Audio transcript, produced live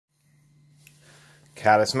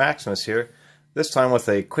Catus Maximus here, this time with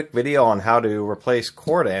a quick video on how to replace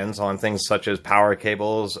cord ends on things such as power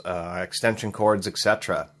cables, extension cords,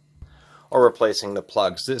 etc. Or replacing the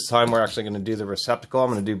plugs. This time we're actually going to do the receptacle. I'm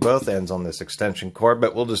going to do both ends on this extension cord,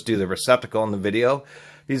 but we'll just do the receptacle in the video.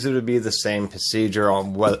 These would be the same procedure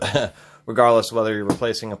on whether, regardless whether you're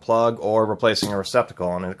replacing a plug or replacing a receptacle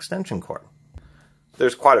on an extension cord.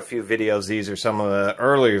 There's quite a few videos. These are some of the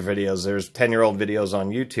earlier videos. There's 10-year-old videos on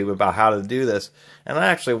YouTube about how to do this, and I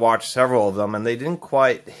actually watched several of them, and they didn't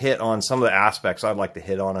quite hit on some of the aspects I'd like to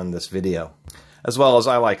hit on in this video. As well as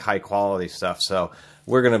I like high quality stuff, so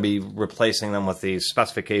we're going to be replacing them with these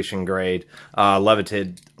specification grade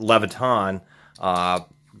Leviton. I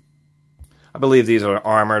believe these are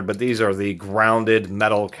armored, but these are the grounded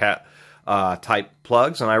metal type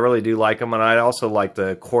plugs, and I really do like them, and I also like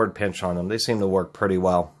the cord pinch on them. They seem to work pretty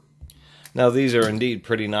well. Now these are indeed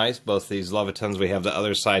pretty nice, both these Levitons. We have the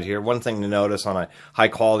other side here. One thing to notice on a high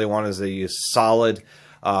quality one is they use solid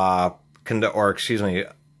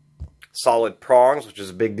solid prongs, which is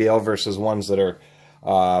a big deal, versus ones that are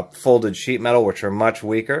folded sheet metal, which are much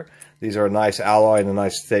weaker. These are a nice alloy and a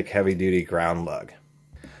nice thick heavy duty ground lug.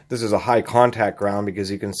 This is a high contact ground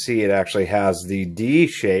because you can see it actually has the D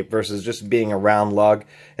shape versus just being a round lug.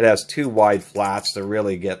 It has two wide flats to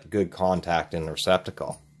really get good contact in the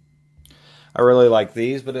receptacle. I really like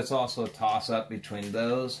these, but it's also a toss-up between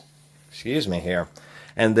those. Excuse me here.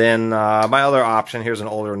 And then my other option, here's an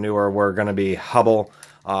older, newer, we're going to be Hubbell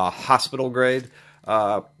hospital grade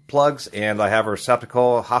plugs, and I have a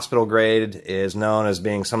receptacle. Hospital grade is known as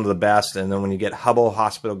being some of the best, and then when you get Hubbell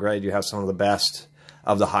hospital grade, you have some of the best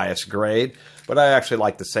of the highest grade. But I actually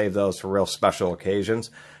like to save those for real special occasions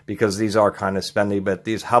because these are kind of spendy, but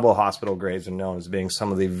these Hubbell hospital grades are known as being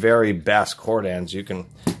some of the very best cord ends you can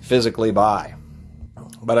physically buy.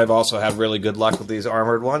 But I've also had really good luck with these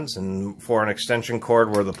armored ones, and for an extension cord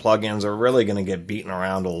where the plug-ins are really going to get beaten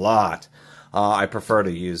around a lot, I prefer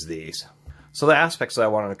to use these. So the aspects that I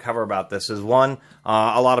wanted to cover about this is, one,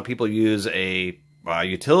 a lot of people use a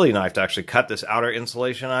utility knife to actually cut this outer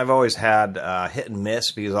insulation. I've always had hit and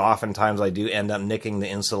miss because oftentimes I do end up nicking the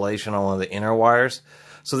insulation on one of the inner wires.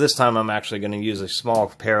 So this time I'm actually going to use a small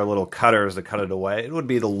pair of little cutters to cut it away. It would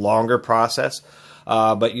be the longer process,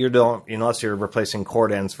 but unless you're replacing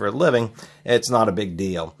cord ends for a living, it's not a big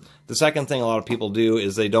deal. The second thing a lot of people do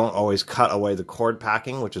is they don't always cut away the cord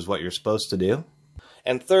packing, which is what you're supposed to do.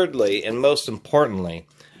 And thirdly, and most importantly,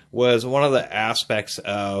 was one of the aspects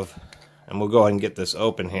of, and we'll go ahead and get this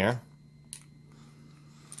open here,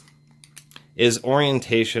 is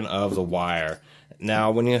orientation of the wire. Now,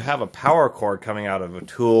 when you have a power cord coming out of a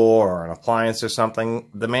tool or an appliance or something,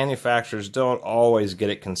 the manufacturers don't always get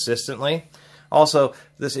it consistently. Also,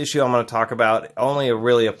 this issue I'm going to talk about only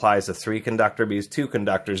really applies to 3-conductor because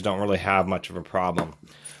 2-conductors don't really have much of a problem.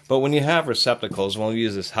 But when you have receptacles, we'll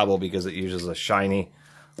use this Hubbell because it uses a shiny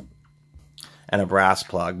and a brass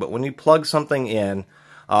plug. But when you plug something in,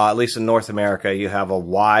 at least in North America, you have a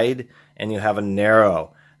wide and you have a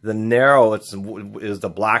narrow. The narrow is the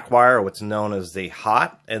black wire, what's known as the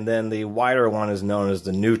hot, and then the wider one is known as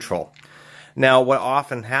the neutral. Now, what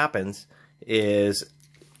often happens is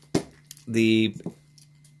you'll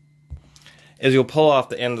pull off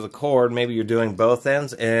the end of the cord, maybe you're doing both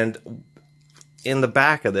ends, and in the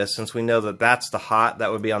back of this, since we know that that's the hot,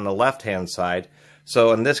 that would be on the left-hand side.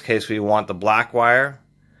 So in this case, we want the black wire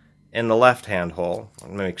in the left-hand hole. Let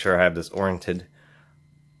me make sure I have this oriented.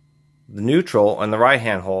 The neutral in the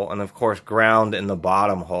right-hand hole, and of course ground in the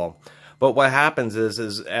bottom hole. But what happens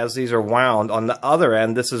is as these are wound, on the other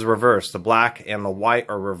end, this is reversed. The black and the white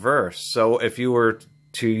are reversed. So if you were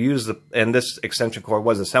to use and this extension cord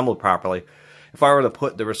was assembled properly, if I were to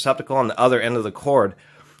put the receptacle on the other end of the cord,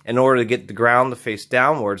 in order to get the ground to face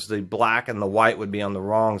downwards, the black and the white would be on the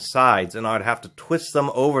wrong sides, and I'd have to twist them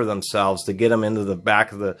over themselves to get them into the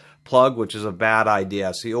back of the plug, which is a bad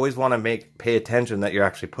idea. So you always want to pay attention that you're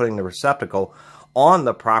actually putting the receptacle on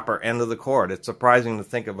the proper end of the cord. It's surprising to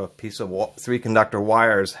think of a piece of 3-conductor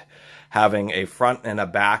wires having a front and a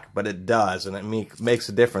back, but it does, and it makes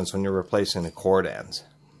a difference when you're replacing the cord ends.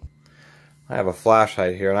 I have a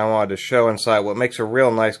flashlight here, and I wanted to show inside what makes a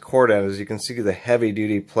real nice cord end. Is you can see the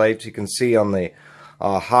heavy-duty plates. You can see on the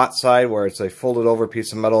hot side where it's a folded over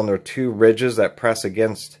piece of metal, and there are 2 ridges that press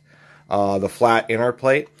against the flat inner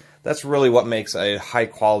plate. That's really what makes a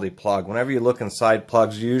high-quality plug. Whenever you look inside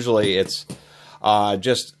plugs, usually it's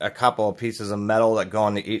just a couple of pieces of metal that go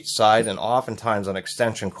on each side, and oftentimes on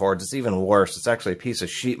extension cords, it's even worse. It's actually a piece of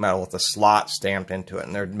sheet metal with a slot stamped into it,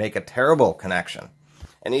 and they make a terrible connection.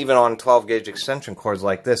 And even on 12-gauge extension cords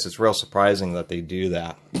like this, it's real surprising that they do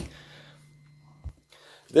that.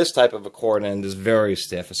 This type of a cord end is very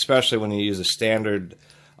stiff, especially when you use a standard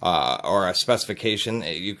or a specification.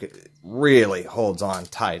 It really holds on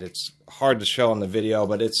tight. It's hard to show in the video,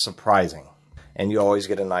 but it's surprising. And you always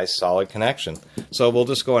get a nice solid connection. So we'll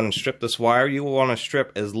just go ahead and strip this wire. You will want to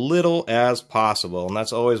strip as little as possible, and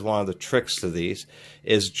that's always one of the tricks to these,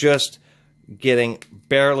 is just getting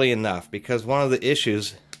barely enough. Because one of the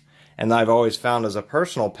issues, and I've always found as a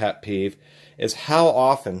personal pet peeve, is how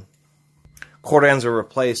often cord ends are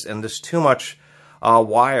replaced and just too much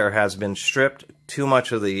wire has been stripped, too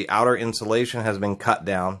much of the outer insulation has been cut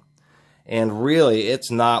down, and really it's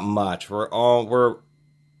not much.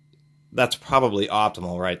 That's probably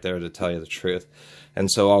optimal right there, to tell you the truth.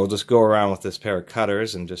 And so I'll just go around with this pair of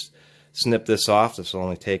cutters and just snip this off. This will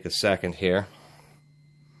only take a second here.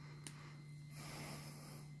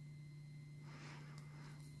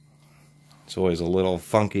 It's always a little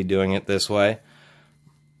funky doing it this way.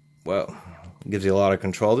 Well, it gives you a lot of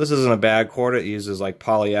control. This isn't a bad cord. It uses like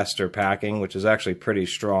polyester packing, which is actually pretty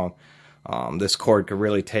strong. This cord could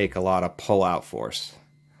really take a lot of pull-out force.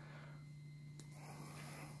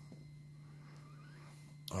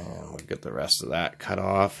 And we'll get the rest of that cut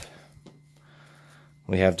off.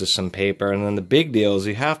 We have just some paper, and then the big deal is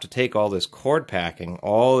you have to take all this cord packing.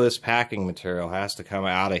 All this packing material has to come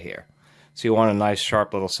out of here. So you want a nice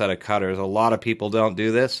sharp little set of cutters. A lot of people don't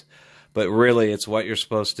do this, but really it's what you're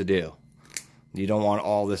supposed to do. You don't want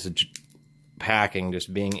all this packing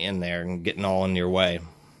just being in there and getting all in your way.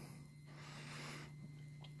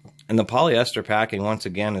 And the polyester packing, once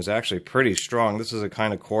again, is actually pretty strong. This is a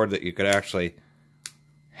kind of cord that you could actually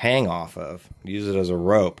hang off of. Use it as a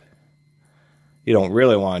rope. You don't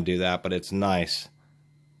really want to do that, but it's nice.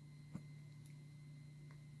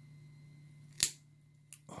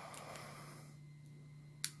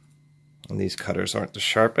 And these cutters aren't the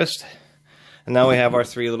sharpest. And now we have our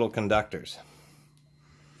 3 little conductors.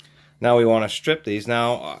 Now we want to strip these.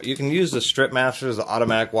 Now you can use the strip masters, the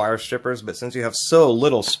automatic wire strippers, but since you have so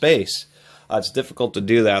little space, it's difficult to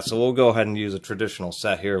do that. So we'll go ahead and use a traditional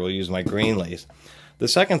set here. We'll use my Greenleys. The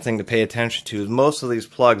second thing to pay attention to is most of these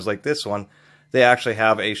plugs, like this one, they actually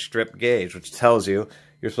have a strip gauge, which tells you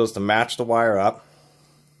you're supposed to match the wire up.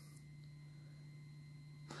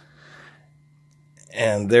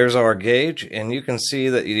 And there's our gauge, and you can see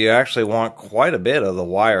that you actually want quite a bit of the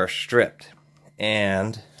wire stripped.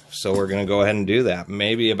 And so we're going to go ahead and do that.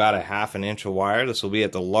 Maybe about a 1/2 inch of wire. This will be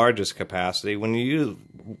at the largest capacity.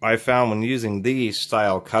 I found when using these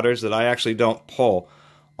style cutters that I actually don't pull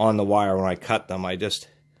on the wire when I cut them. I just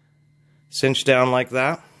cinch down like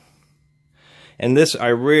that. And this, I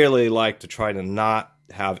really like to try to not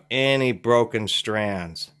have any broken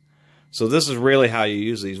strands. So this is really how you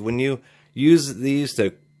use these. When you use these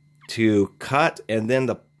to cut and then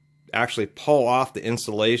to actually pull off the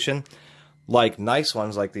insulation, like nice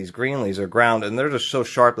ones like these Greenleys are ground, and they're just so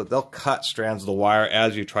sharp that they'll cut strands of the wire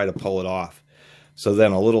as you try to pull it off. So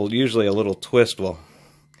then usually a little twist will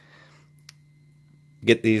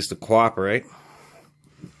get these to cooperate.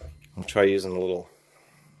 I'll try using the little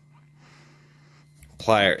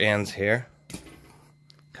plier ends here.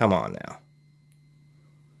 Come on now.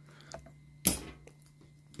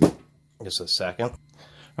 Just a second.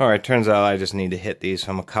 Alright, turns out I just need to hit these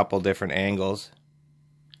from a couple different angles.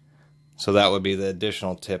 So that would be the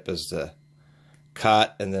additional tip, is to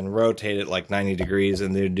cut and then rotate it like 90 degrees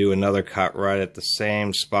and then do another cut right at the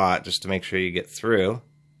same spot just to make sure you get through.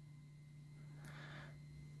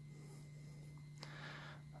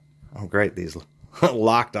 Oh great, these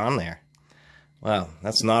locked on there. Wow,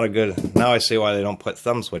 that's not a good... Now I see why they don't put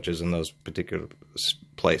thumb switches in those particular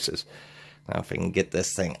places. Now if I can get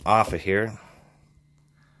this thing off of here.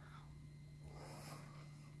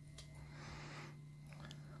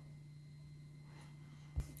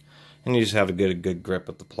 And you just have a good grip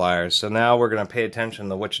with the pliers. So now we're going to pay attention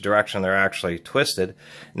to which direction they're actually twisted.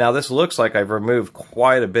 Now this looks like I've removed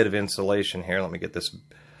quite a bit of insulation here. Let me get this...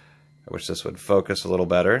 I wish this would focus a little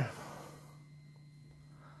better.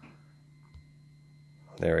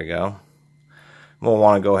 There we go. We'll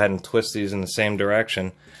want to go ahead and twist these in the same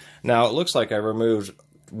direction. Now it looks like I removed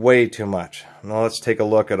way too much. Now let's take a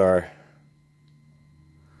look at our...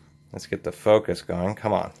 Let's get the focus going.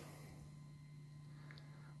 Come on.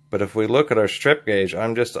 But if we look at our strip gauge,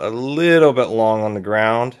 I'm just a little bit long on the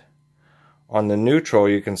ground. On the neutral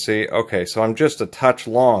you can see, okay, so I'm just a touch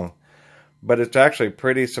long. But it's actually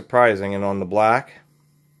pretty surprising. And on the black,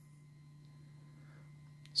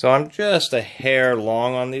 so I'm just a hair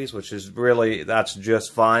long on these, which is really, that's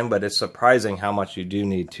just fine, but it's surprising how much you do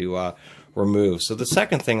need to remove. So the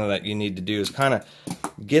second thing that you need to do is kind of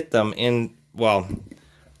get them in, well,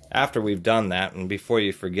 After we've done that, and before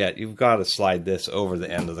you forget, you've got to slide this over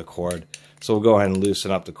the end of the cord. So we'll go ahead and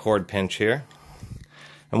loosen up the cord pinch here.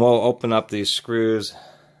 And we'll open up these screws,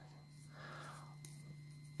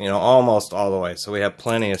 you know, almost all the way, so we have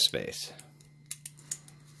plenty of space.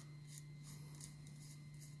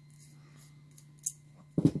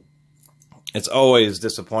 It's always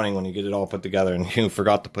disappointing when you get it all put together and you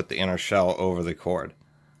forgot to put the inner shell over the cord.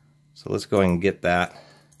 So let's go ahead and get that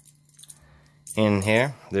in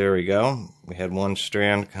here. There we go. We had one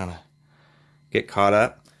strand kind of get caught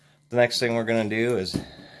up. The next thing we're going to do is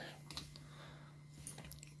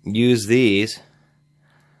use these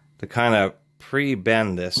to kind of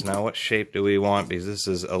pre-bend this. Now, what shape do we want? Because this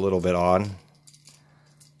is a little bit odd.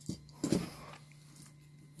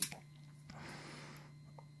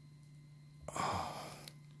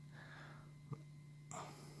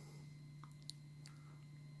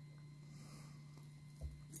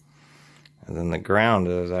 And then the ground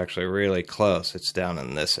is actually really close. It's down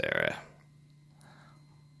in this area.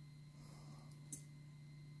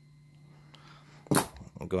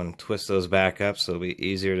 I'll go and twist those back up so it'll be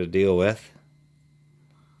easier to deal with.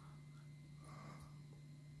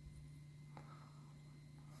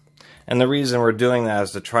 And the reason we're doing that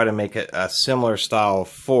is to try to make it a similar style of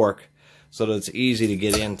fork so that it's easy to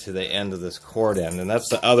get into the end of this cord end. And that's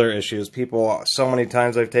the other issue is people, so many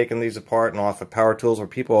times I've taken these apart and off of power tools where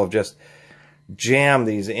people have just jammed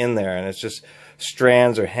these in there and it's just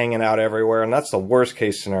strands are hanging out everywhere, and that's the worst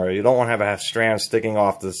case scenario. You don't want to have strands sticking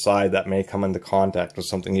off to the side that may come into contact with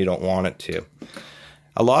something you don't want it to.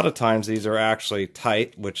 A lot of times these are actually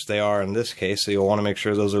tight, which they are in this case, so you'll want to make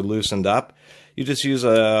sure those are loosened up. You just use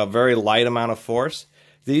a very light amount of force.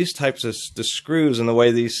 These types of the screws and the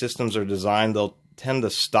way these systems are designed, they'll tend to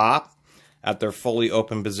stop at their fully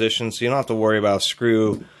open position, so you don't have to worry about a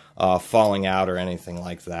screw falling out or anything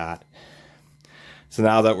like that. So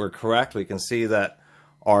now that we're correct, we can see that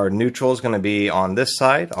our neutral is going to be on this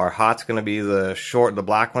side, our hot's going to be the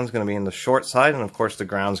black one's going to be in the short side, and of course the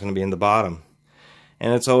ground's going to be in the bottom.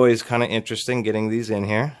 And it's always kind of interesting getting these in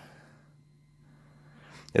here,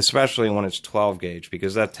 especially when it's 12 gauge,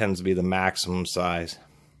 because that tends to be the maximum size.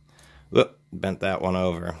 Whoop, bent that one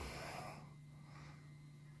over.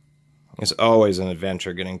 It's always an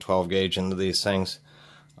adventure getting 12 gauge into these things.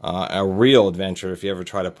 A real adventure if you ever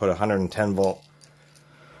try to put a 110 volt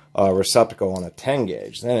receptacle on a 10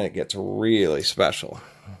 gauge, then it gets really special.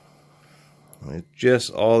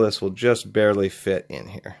 All this will just barely fit in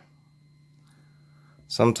here.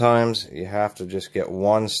 Sometimes you have to just get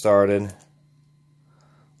one started,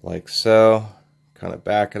 like so, kind of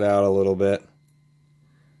back it out a little bit,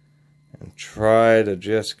 and try to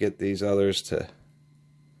just get these others to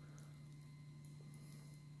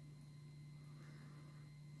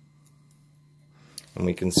and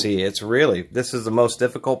we can see this is the most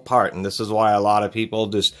difficult part, and this is why a lot of people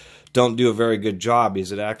just don't do a very good job,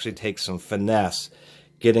 because it actually takes some finesse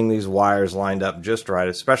getting these wires lined up just right,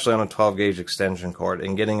 especially on a 12 gauge extension cord,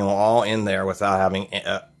 and getting them all in there without having,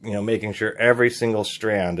 making sure every single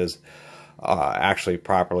strand is actually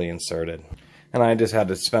properly inserted. And I just had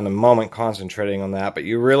to spend a moment concentrating on that, but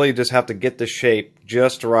you really just have to get the shape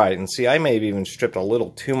just right. And see, I may have even stripped a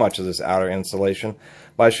little too much of this outer insulation,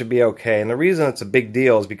 but I should be okay. And the reason it's a big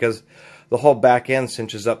deal is because the whole back end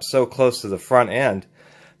cinches up so close to the front end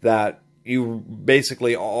that you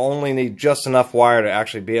basically only need just enough wire to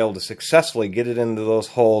actually be able to successfully get it into those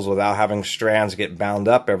holes without having strands get bound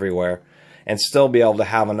up everywhere, and still be able to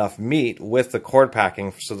have enough meat with the cord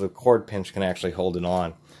packing so the cord pinch can actually hold it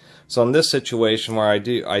on. So in this situation, where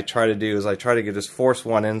I try to get this force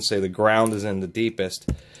one in, say the ground is in the deepest,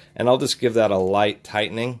 and I'll just give that a light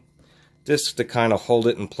tightening just to kind of hold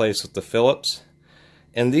it in place with the Phillips.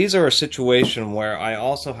 And these are a situation where I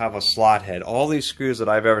also have a slot head. All these screws that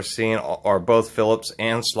I've ever seen are both Phillips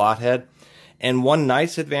and slot head. And one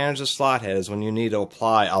nice advantage of slot head is when you need to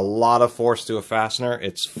apply a lot of force to a fastener,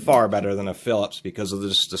 it's far better than a Phillips because of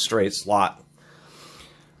just the straight slot.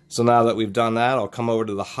 So now that we've done that, I'll come over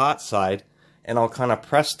to the hot side and I'll kind of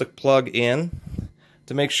press the plug in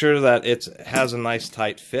to make sure that it has a nice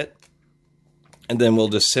tight fit. And then we'll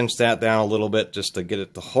just cinch that down a little bit just to get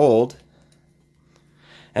it to hold.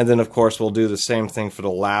 And then, of course, we'll do the same thing for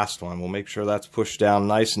the last one. We'll make sure that's pushed down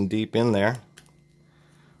nice and deep in there.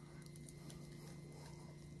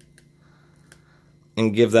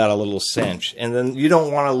 And give that a little cinch. And then you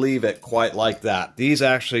don't want to leave it quite like that. These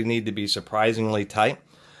actually need to be surprisingly tight.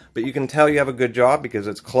 But you can tell you have a good job because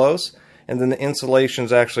it's close. And then the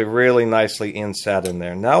insulation's actually really nicely inset in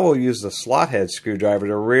there. Now we'll use the slot head screwdriver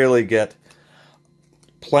to really get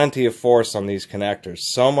plenty of force on these connectors.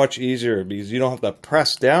 So much easier because you don't have to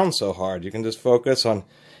press down so hard. You can just focus on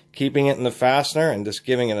keeping it in the fastener and just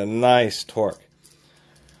giving it a nice torque.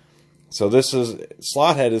 So this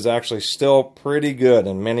slot head is actually still pretty good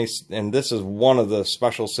in many, and this is one of the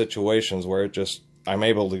special situations where I'm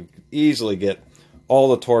able to easily get all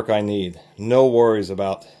the torque I need. No worries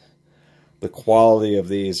about the quality of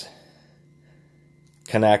these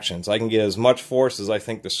connections. I can get as much force as I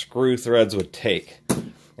think the screw threads would take.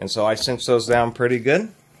 And so I cinch those down pretty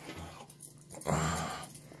good.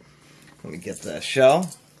 Let me get the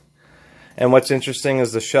shell. And what's interesting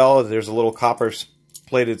is the shell, there's a little copper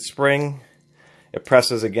plated spring. It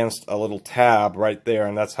presses against a little tab right there,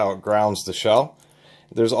 and that's how it grounds the shell.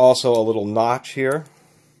 There's also a little notch here,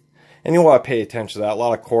 and you want to pay attention to that. A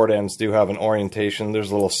lot of cord ends do have an orientation.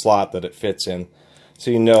 There's a little slot that it fits in,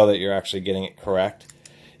 so you know that you're actually getting it correct.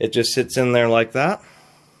 It just sits in there like that,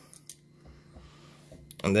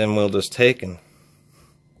 and then we'll just take and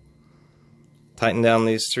tighten down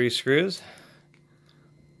these 3 screws.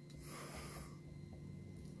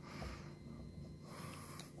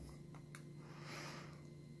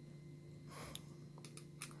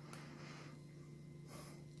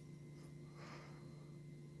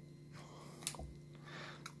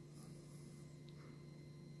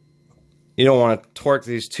 You don't want to torque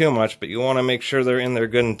these too much, but you want to make sure they're in there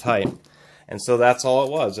good and tight. And so that's all it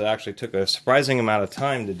was. It actually took a surprising amount of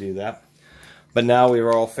time to do that. But now we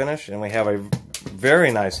were all finished, and we have a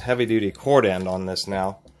very nice heavy-duty cord end on this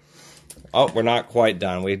now. Oh, we're not quite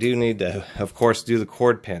done. We do need to, of course, do the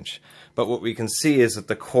cord pinch. But what we can see is that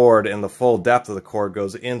the cord and the full depth of the cord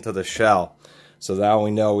goes into the shell. So now we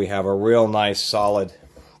know we have a real nice, solid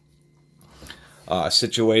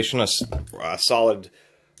situation, a solid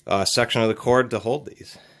section of the cord to hold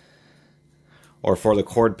these, or for the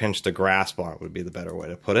cord pinch to grasp on, would be the better way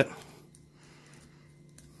to put it.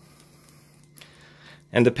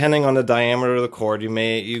 And depending on the diameter of the cord,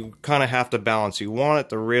 you kind of have to balance. You want it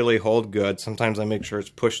to really hold good. Sometimes I make sure it's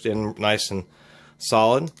pushed in nice and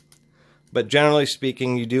solid, but generally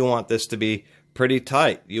speaking, you do want this to be pretty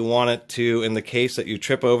tight. You want it to, in the case that you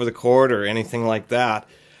trip over the cord or anything like that,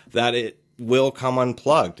 that it will come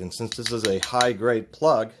unplugged. And since this is a high-grade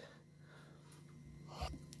plug,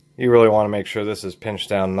 you really want to make sure this is pinched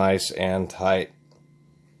down nice and tight.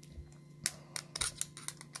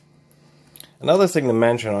 Another thing to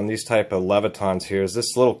mention on these type of Levitons here is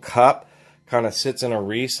this little cup kind of sits in a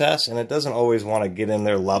recess, and it doesn't always want to get in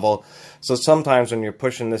there level. So sometimes when you're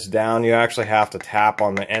pushing this down, you actually have to tap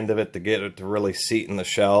on the end of it to get it to really seat in the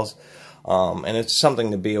shells. And it's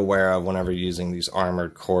something to be aware of whenever using these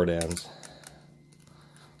armored cord ends.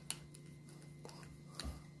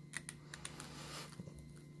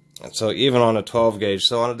 And so even on a 12 gauge,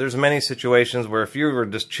 so there's many situations where if you were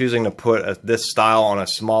just choosing to put this style on a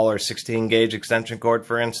smaller 16 gauge extension cord,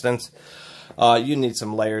 for instance, you need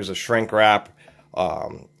some layers of shrink wrap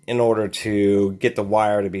in order to get the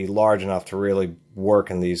wire to be large enough to really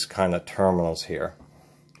work in these kind of terminals here.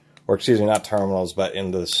 Or excuse me, not terminals, but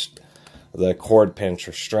in the cord pinch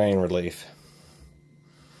or strain relief.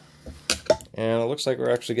 And it looks like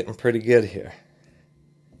we're actually getting pretty good here.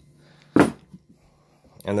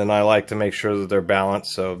 And then I like to make sure that they're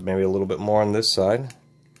balanced, so maybe a little bit more on this side.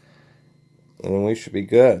 And then we should be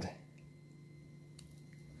good.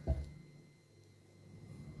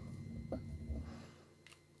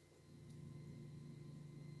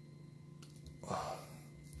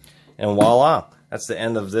 And voila, that's the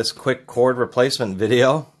end of this quick cord replacement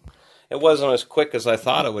video. It wasn't as quick as I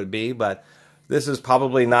thought it would be, but this is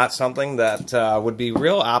probably not something that would be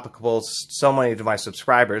real applicable so many to my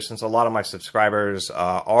subscribers, since a lot of my subscribers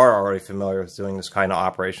are already familiar with doing this kind of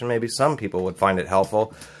operation. Maybe some people would find it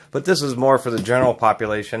helpful, but this is more for the general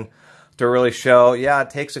population to really show, yeah, it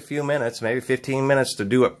takes a few minutes, maybe 15 minutes to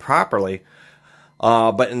do it properly.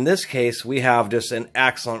 But in this case, we have just an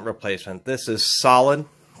excellent replacement. This is solid,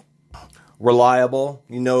 reliable.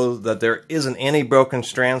 You know that there isn't any broken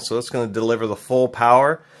strands, so it's going to deliver the full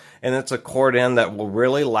power. And it's a cord end that will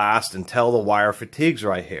really last until the wire fatigues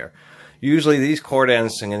right here. Usually these cord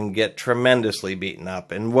ends can get tremendously beaten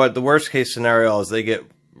up. And what the worst case scenario is, they get,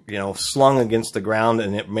 slung against the ground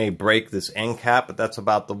and it may break this end cap, but that's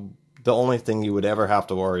about the only thing you would ever have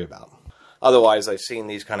to worry about. Otherwise, I've seen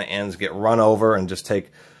these kind of ends get run over and just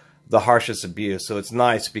take the harshest abuse. So it's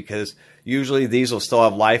nice because usually these will still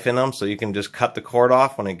have life in them, so you can just cut the cord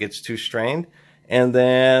off when it gets too strained and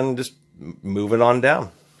then just move it on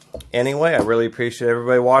down. Anyway, I really appreciate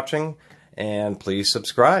everybody watching, and please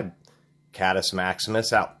subscribe. Catus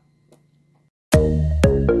Maximus out.